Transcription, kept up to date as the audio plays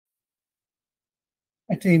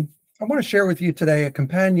Hi, team. I want to share with you today a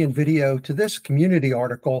companion video to this community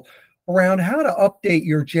article around how to update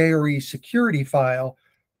your JRE security file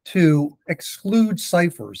to exclude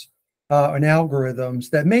ciphers and algorithms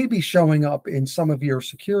that may be showing up in some of your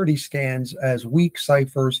security scans as weak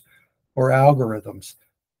ciphers or algorithms.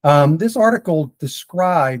 This article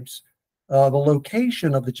describes the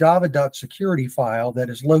location of the java.security file that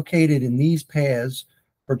is located in these paths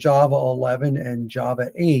for Java 11 and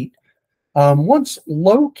Java 8. Once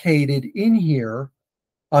located in here,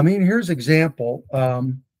 here's an example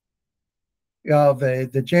of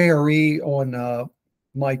the JRE on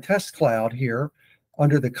my test cloud here.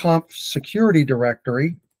 Under the conf security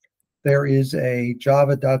directory, there is a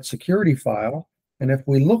java.security file. And if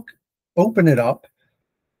we open it up,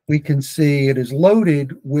 we can see it is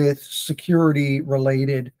loaded with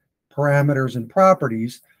security-related parameters and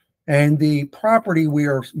properties. And the property we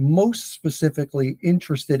are most specifically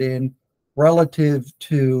interested in relative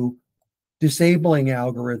to disabling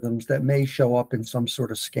algorithms that may show up in some sort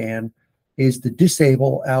of scan is the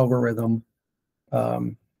disable algorithm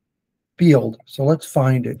field. So let's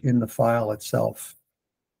find it in the file itself.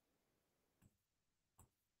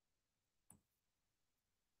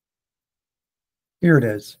 Here it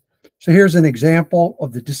is. So here's an example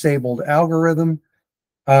of the disabled algorithm.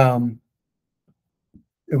 And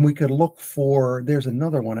we could look for, there's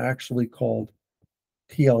another one actually called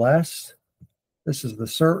TLS. This is the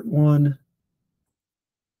cert one.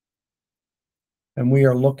 And we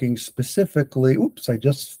are looking specifically, oops, I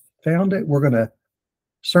just found it. We're going to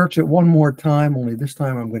search it one more time, only this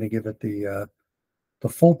time I'm going to give it the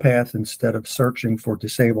full path instead of searching for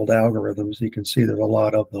disabled algorithms. You can see there's a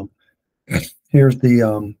lot of them. Here's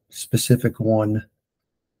the specific one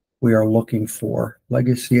we are looking for.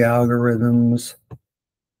 Legacy algorithms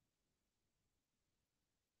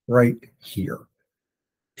right here.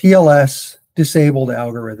 TLS, disabled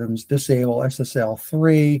algorithms, disable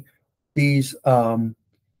SSL3, these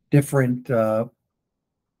different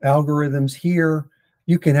algorithms here.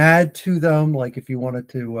 You can add to them, like if you wanted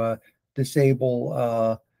to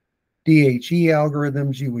disable DHE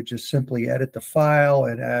algorithms, you would just simply edit the file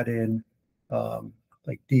and add in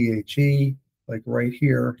like DHE, like right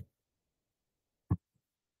here.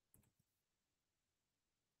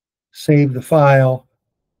 Save the file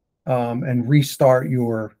and restart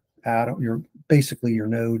your atom, basically your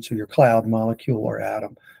nodes or your cloud molecule or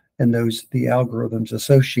atom, and the algorithms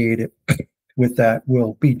associated with that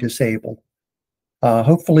will be disabled.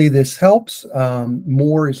 Hopefully this helps.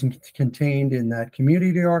 More is contained in that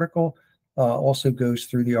community article. Also goes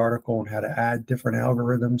through the article on how to add different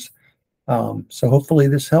algorithms. So hopefully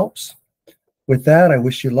this helps. With that, I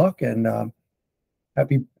wish you luck and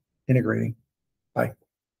happy integrating.